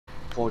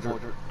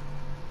Forger.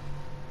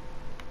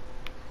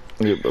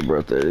 Yep, I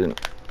brought that in.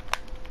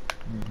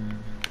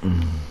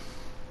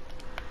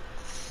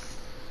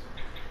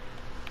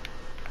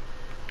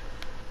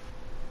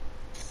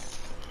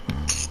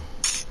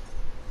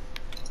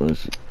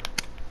 Let's see.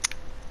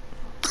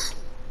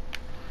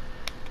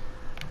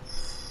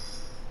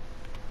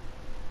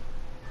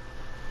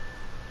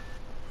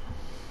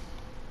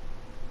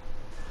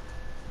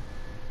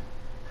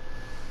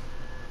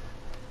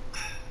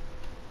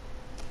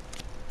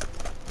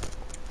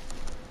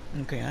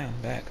 Okay, I am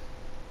back.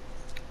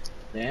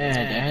 Yeah,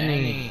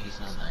 Danny.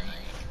 Just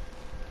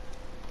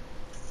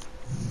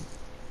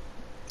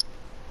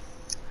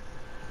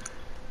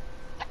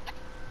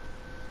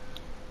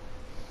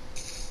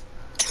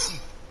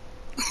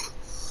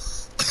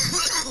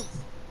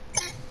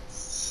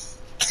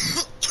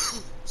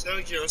out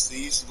of curiosity,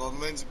 you survival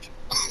mains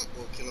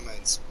or killer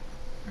mains?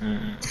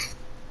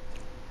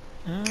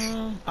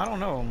 I don't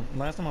know.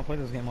 Last time I played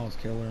this game, I was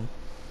killer.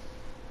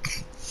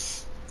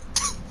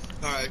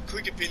 Alright,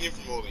 quick opinion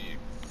from all of you.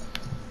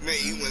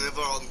 Me,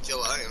 whenever I'm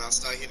killer and I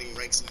start hitting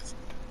ranks of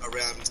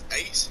around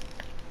 8,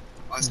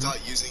 I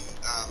start using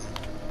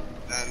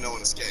No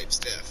One Escapes,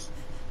 Death.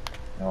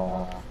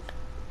 Oh.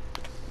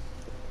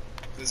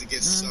 Because it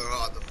gets so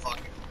hard to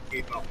fucking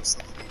keep up with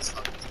some of these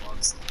fucking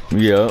clients.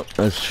 Yeah,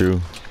 that's true.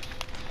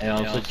 And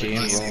also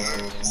James.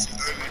 That's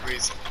the only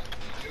reason.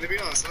 And to be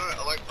honest, I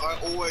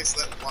always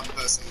let one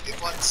person,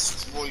 if I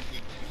destroy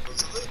people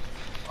because of it,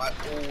 I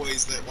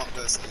always let one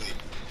person leave.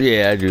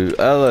 Yeah, I do.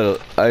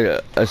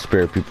 I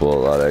spare people a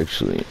lot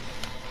actually.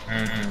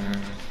 Well,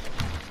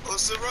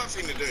 it's the right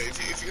thing to do.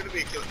 If you're gonna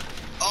be a killer.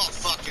 Oh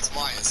fuck, it's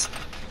Myers.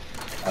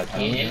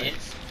 Again?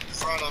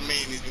 Front on me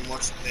and he's been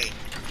watching me.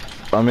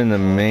 I'm in the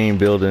main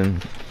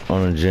building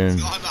on a gen.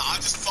 No, I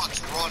just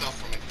fucked right off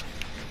from him.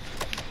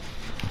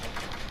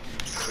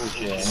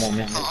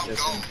 I'm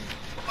gone.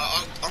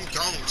 I'm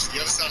gone to the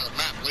other side of the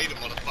map. Later,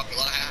 motherfucker.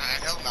 Like,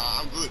 hell nah,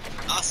 I'm good.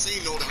 I've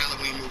seen all the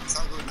Halloween movies.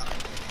 I'm good now.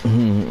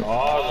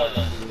 Oh,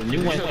 the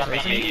new one's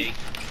coming.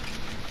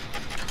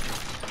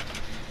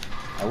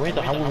 I went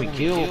to Halloween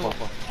kill for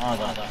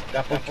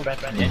that fucking back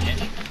then.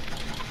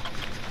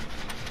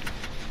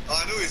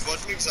 I knew he was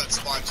watching me because I had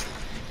spine chill.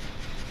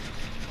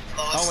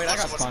 Oh wait, I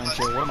got spine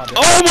chill. What am I doing?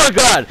 Oh my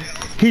god!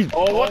 He's.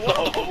 Oh, what the?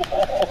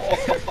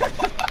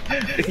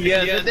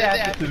 Yeah, that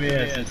happened to me.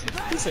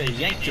 He said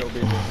yank your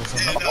bitch.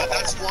 Yeah, no,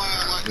 that's why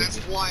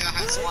I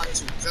had spine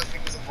chill. Just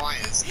because of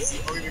Myers. It's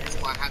the only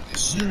reason why I had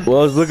this shit. Well,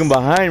 I was looking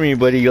behind me,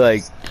 but he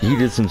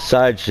did some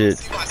side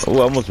shit. Oh,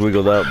 I almost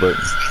wiggled out, but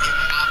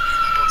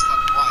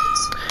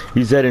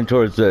he's heading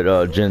towards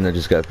that gen that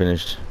just got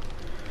finished.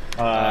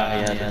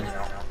 Yeah.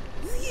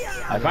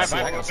 I got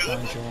spine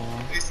chill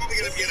on. He's probably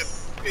gonna get a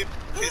bit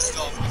pissed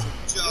off.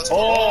 Just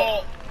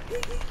Oh,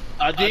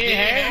 I didn't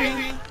have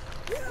him.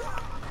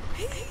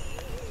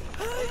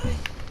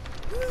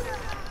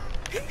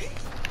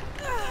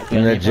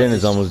 And that gen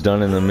is almost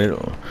done in the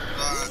middle.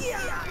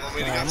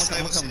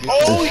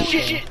 Oh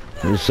shit!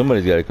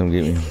 Somebody's got to come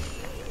get me.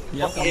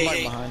 Yeah, I'm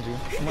right behind you.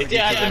 I'm gonna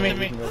Yeah, get you I so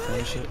we can go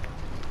finish it.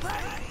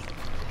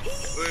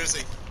 Where is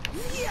he?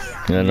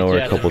 And I know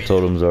where a couple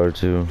totems are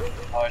too.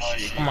 Oh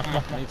shit! Come on.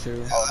 Me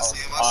too. Oh, I see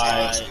him.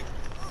 I see him.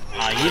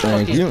 He's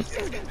Thank you.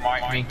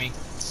 fucking me.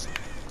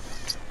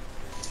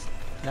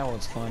 That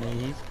was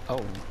funny.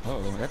 Oh,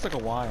 that took a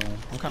while.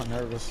 I'm kind of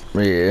nervous.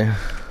 Yeah.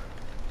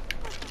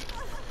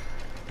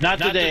 Not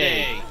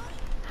today.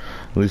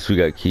 At least we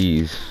got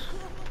keys.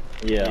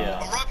 Yeah.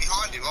 I'm right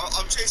behind him.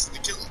 I'm chasing the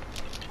killer.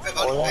 Hey,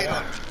 buddy, wait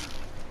on.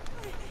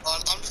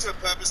 I'm just gonna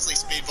purposely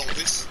speed vault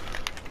this.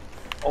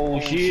 Oh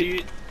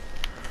shit!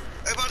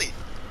 Hey, buddy.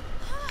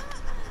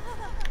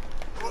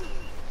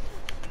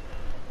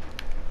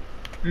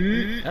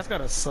 That's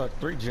gotta suck.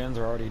 3 gens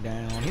are already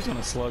down. He's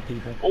gonna slug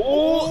people.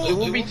 Oh, it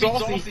will be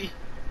saucy.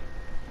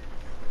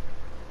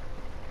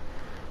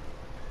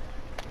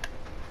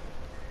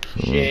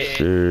 Shit.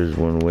 Upstairs,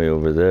 one way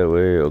over that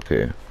way.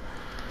 Okay.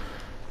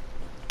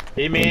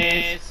 He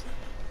missed.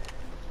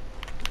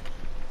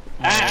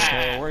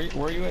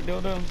 Where you at,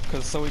 Dildo?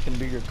 Cause so we can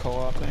do your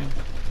co-op thing.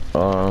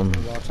 Um.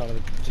 Maybe I'll try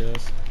to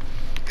just.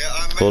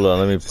 Yeah, Hold on,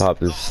 let me pop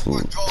this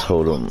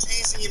totem. I'm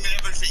teasing him and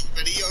everything,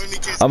 but he only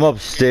cares I'm about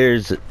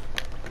upstairs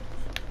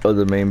of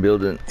the main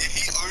building. you.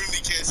 He only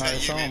cares Alright,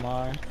 about so you, am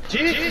man.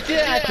 I.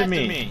 Get after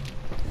me.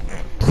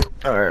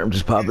 Alright, I'm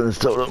just popping this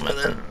totem and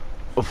then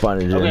we'll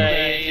find a gen.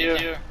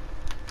 Okay.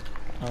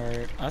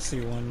 Alright, I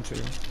see 1, 2.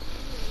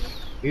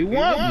 You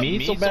want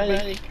me so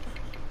bad?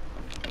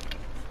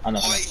 I know.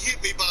 Oh, he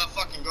hit me, but I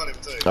fucking got him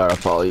too. Alright, I'll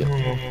follow you.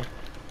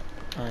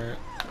 Alright.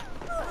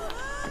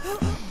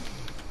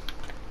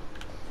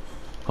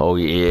 Oh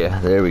yeah,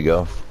 there we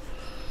go.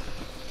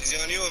 Is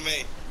he on you or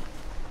me?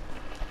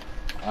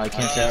 I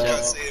can't I tell.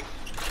 can't see him.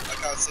 I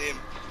can't see him.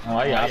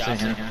 Oh yeah, I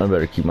see him. I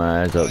better keep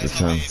my eyes out this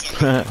time.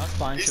 My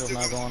spine chill's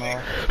not going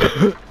off.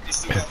 He's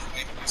still going for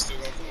me. He's still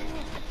going for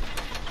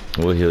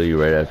me. We'll heal you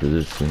right after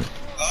this thing.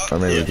 Or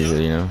maybe we can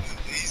heal you now. I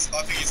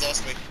think he's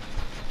lost me.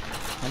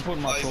 I'm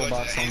putting my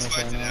toolbox on this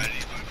right now.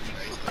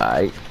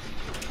 Alright.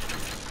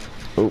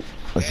 Oh.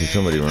 I see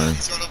somebody running.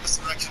 He's going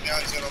opposite direction now.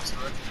 He's going opposite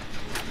direction.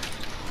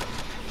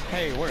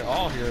 Hey, we're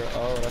all here.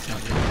 Oh, that's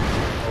not good.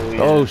 Oh,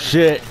 yeah. Oh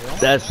shit,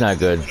 that's not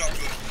good. We're not good.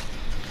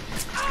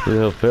 Who the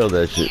hell failed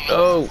that shit?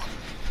 Oh,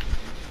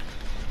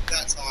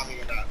 That timing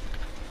of that.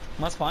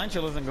 My spine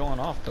chill isn't going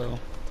off though.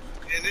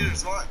 Yeah, neither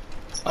is mine.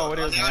 Oh, it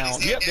is now.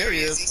 he's Yep, there he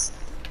is.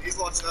 He's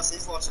watching us.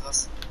 He's watching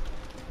us.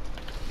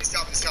 He's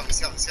coming. He's coming. He's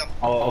coming. He's coming.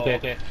 Oh, okay,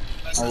 okay.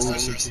 Nice, Oh, nice,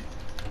 nice, nice.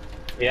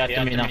 yeah,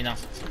 to me now.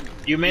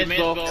 You missed,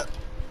 go.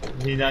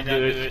 He not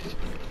good. Hey,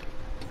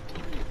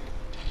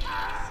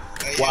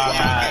 Wow.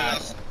 yeah,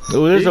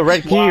 oh, there's a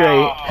red key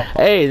Wow. right.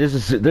 Hey,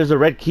 there's a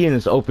red key in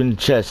this open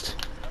chest.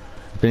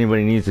 If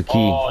anybody needs a key.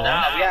 Oh,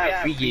 now we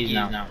have 3 keys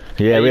now.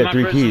 Yeah, we you have my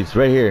 3 person? keys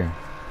right here.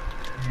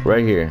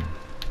 Right here.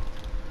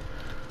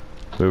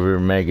 Wherever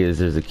Meg is,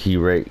 there's a key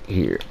right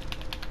here.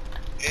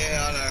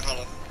 Yeah, I know. Hold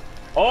on.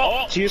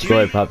 Oh, cheers. Go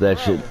ahead, pop that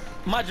shit.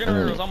 My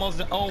generator's almost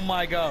done. Oh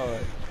my god.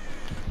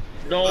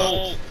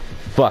 No.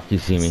 Fuck, you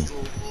see me. It's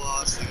the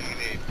last thing we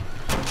need.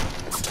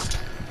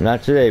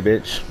 Not today,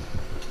 bitch.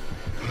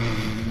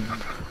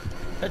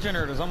 That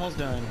generator's almost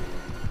done.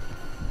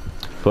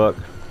 Fuck.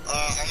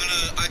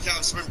 I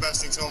can't sprint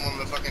busting to him on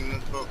the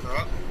fucking book,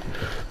 alright?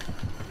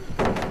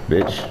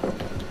 Bitch.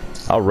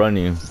 I'll run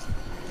you.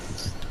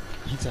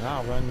 He said,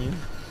 I'll run you.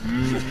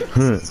 As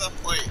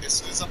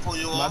soon as I pull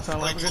you My off, time,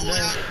 like, have a good pull day.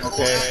 out, pull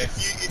Okay. out.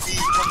 If he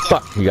comes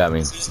Fuck, up, you got me.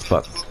 as soon as you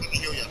Fuck. take the hook, let me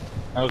heal you.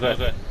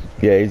 Okay.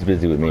 Yeah, he's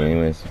busy with me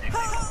anyways.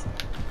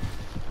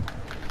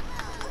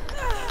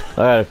 I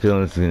got a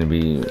feeling this is gonna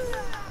be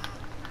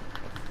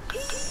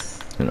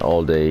an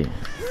all day.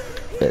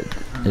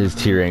 His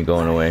tear ain't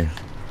going away.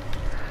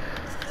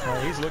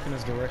 He's looking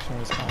his direction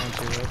with his spine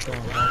chill. What's going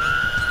on?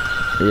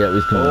 Yeah,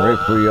 he's coming right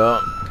for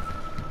y'all.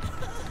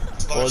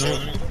 Oh, no.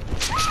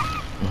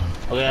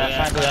 Okay, I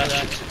find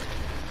that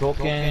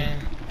token.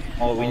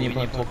 Oh, we need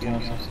more token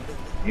or something.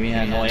 You mean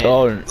I know it?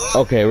 Oh,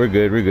 okay, we're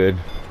good, we're good.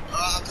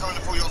 I'm coming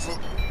to pull you off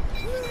hook.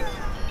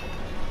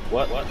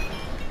 What?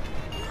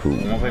 Cool.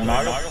 You wanna play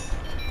Mario?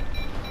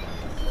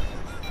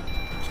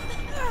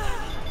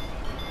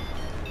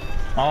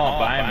 Oh,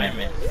 buy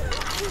me.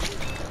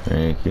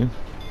 Thank you.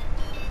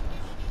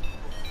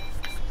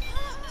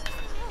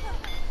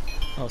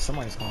 Oh,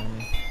 somebody's calling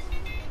me.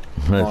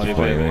 That's you're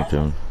funny very right to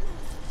him.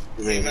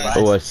 Hey, man.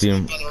 Oh, I see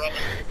him. Brother Robin.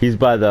 He's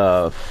by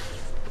the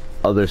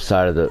other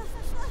side of the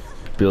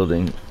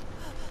building.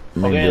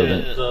 Main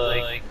building.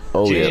 Like,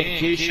 Oh yeah.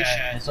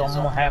 it's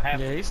almost half.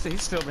 Yeah, he's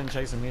still been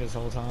chasing me this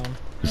whole time.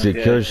 You see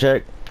Okay. Killer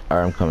Shack?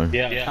 Alright, I'm coming.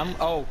 Yeah.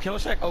 Oh, Killer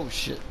Shack? Oh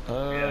shit. Damn,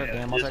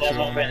 I was It's actually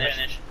almost on that.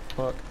 finished.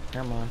 Fuck,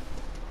 never mind.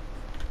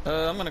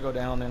 I'm gonna go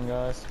down then,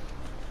 guys.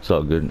 It's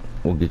all good.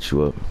 We'll get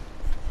you up.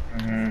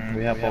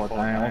 We have all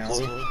time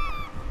also.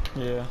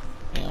 Yeah.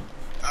 Yeah.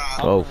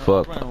 Oh, I'm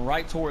fuck. running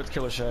right towards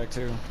Killer Shack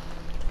too.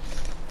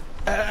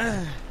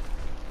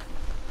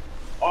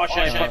 Oh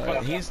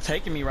shit, He's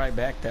taking me right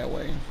back that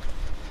way.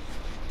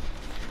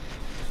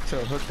 To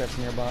a hook that's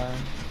nearby.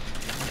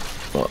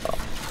 Well,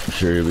 I'm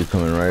sure you'll be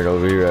coming right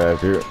over here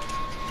after.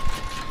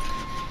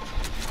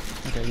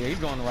 Okay, yeah, he's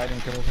going right in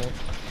Killer Shack.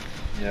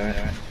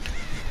 Yeah.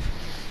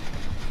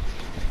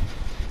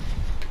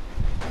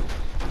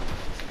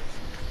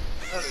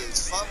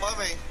 It's fine by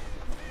me.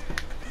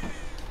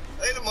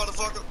 Hey, the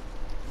motherfucker.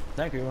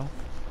 Thank you.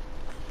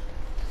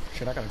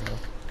 Shit, I gotta go.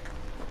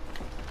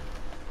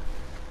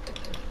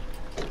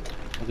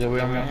 Okay, we're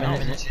gonna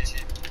finish.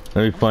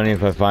 It'd be funny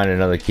if I find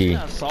another key. It's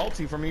not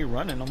salty for me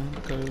running them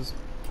because,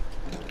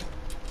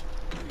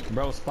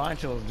 bro, spine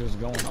chill is just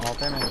going off.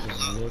 That man is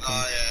just looking.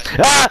 Oh,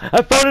 yeah. Ah!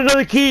 I found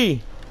another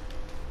key!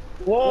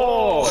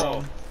 Whoa!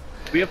 Bro,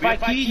 We have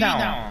 5 keys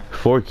now.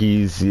 4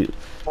 keys.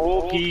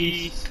 4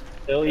 keys.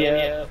 Hell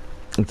yeah.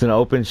 It's an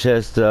open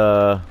chest,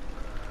 right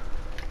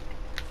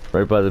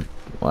by the.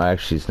 Well,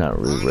 actually, it's not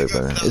really right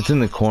by the. It's in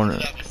the corner.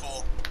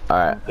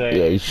 Alright, Okay.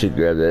 yeah, you should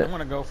grab I'm that.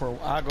 gonna go for.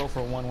 I go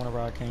for one whenever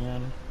I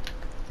can.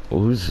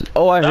 Well, who's.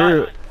 Oh, I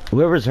hear.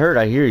 Whoever's hurt,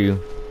 I hear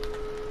you.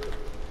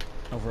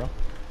 Overall.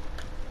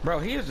 Bro,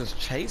 he is just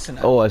chasing.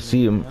 Oh, I after see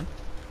me, him. man.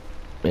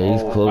 Yeah,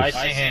 he's close. I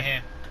see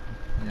him.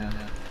 Yeah.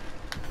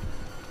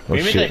 Oh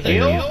We made shit, the I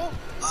hear you. heal?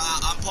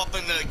 I'm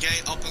popping the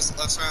gate opposite.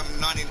 Sorry, I'm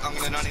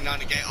gonna 99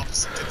 the gate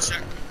opposite to the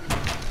check.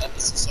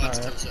 Opposite side to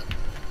Alright. the check.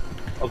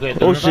 Okay, Oh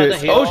don't shit, the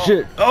heal. oh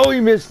shit, oh he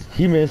missed,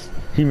 he missed,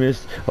 he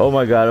missed. Oh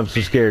my god, I'm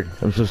so scared,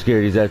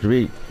 he's after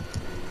me.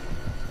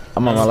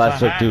 I'm on my last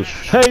hook too.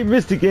 Hey, he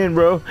missed again,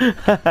 bro.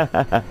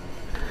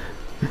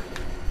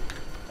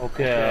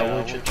 Okay, I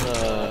will just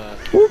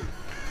Whoop.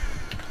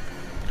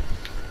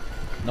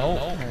 No.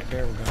 Alright,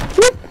 there we go.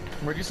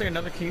 Where'd you say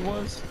another key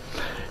was?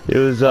 It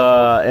was in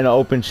an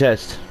open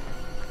chest.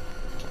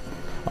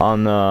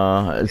 On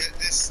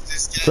This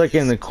it's like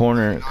in the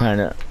corner,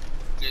 kinda.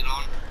 Get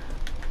on.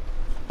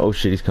 Oh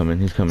shit, he's coming,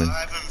 I haven't found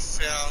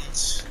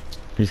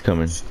he's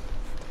coming.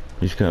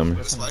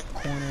 this way.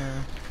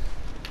 Corner.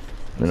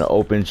 In an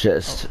open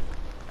chest.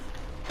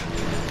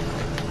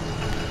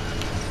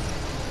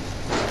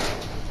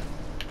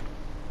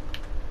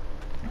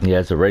 Yeah,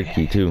 it's a red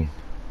key too.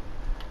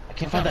 I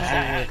can't find the Where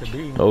it hatch. could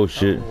be. Oh,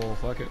 shit. Oh, well,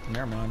 fuck it.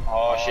 Never mind.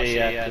 Oh shit,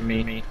 yeah, to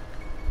me.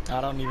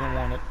 I don't even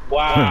want it.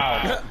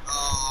 Wow.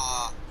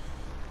 Ah.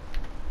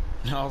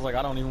 I was like,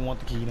 I don't even want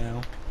the key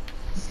now.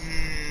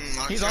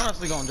 I He's can't-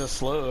 honestly gonna just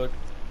slug.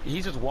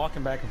 He's just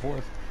walking back and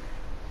forth.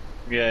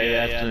 Yeah,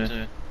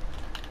 yeah.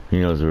 He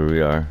knows where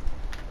we are.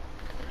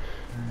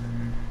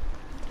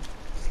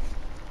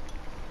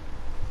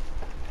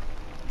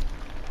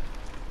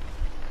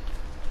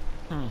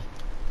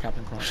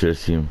 Captain Crunch. Should have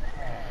seen him.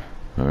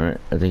 Alright,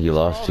 I think he All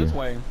lost you. this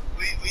way.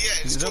 Yeah,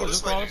 just Just go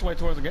this follow way. this way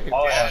towards the gate.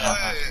 Oh Yeah,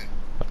 yeah.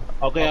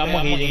 yeah. Okay,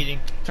 I'm heating.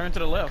 Turn to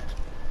the left.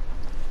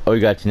 Oh,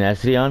 you got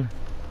tenacity on?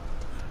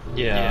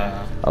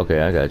 Yeah.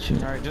 Okay, I got you.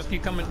 All right, just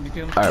keep coming.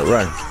 Alright,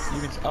 run.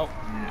 You can. Oh.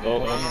 Oh,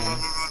 Run, run, run, run, run,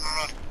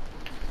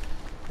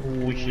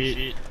 run. oh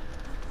shit.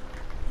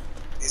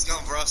 He's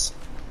going for us.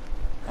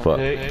 Fuck.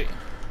 Okay.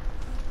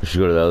 We should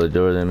go to the other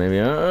door then, maybe.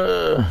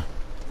 Oh,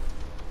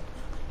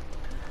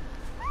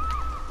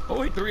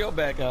 he threw your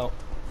back out.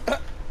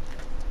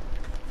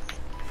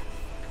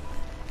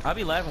 I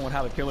be laughing with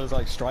how the killers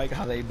like strike,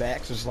 how they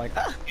backs just like.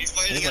 Ah. He's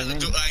waiting at the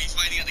door. He's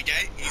waiting at the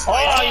gate. He's Oh,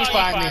 waiting. you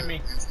find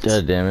me.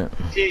 God damn it.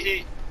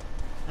 Shit.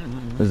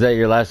 Is that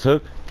your last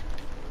hook?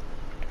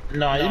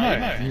 No, you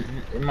know,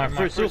 my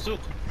first hook.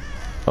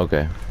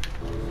 Okay.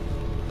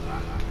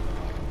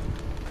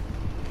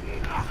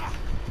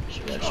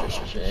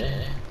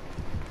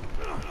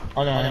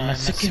 Oh no, my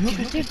second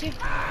hook.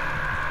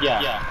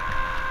 Yeah.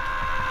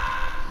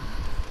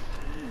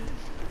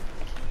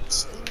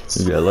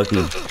 You got lucky.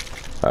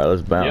 Alright,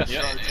 let's bounce.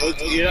 Yeah.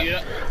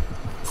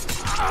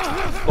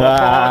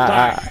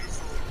 Ah,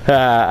 ah,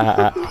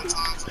 ah. Time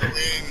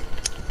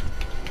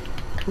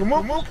for the win.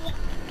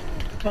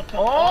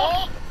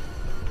 Oh.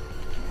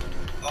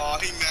 Oh,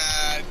 he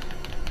mad.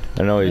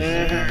 I know he's.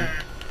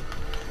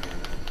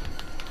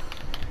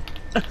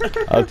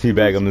 I'll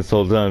teabag him this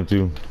whole time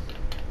too.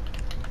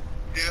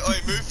 Yeah, oh,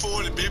 move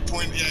forward a bit,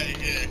 point.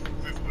 Yeah.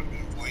 Move forward a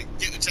bit, point.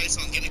 Get the chase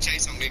on,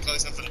 get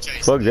close up for the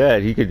chase. Fuck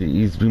that. He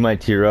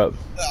might tear up.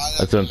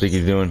 That's what I'm thinking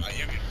he's doing.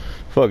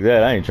 Fuck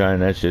that. I ain't trying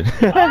that shit.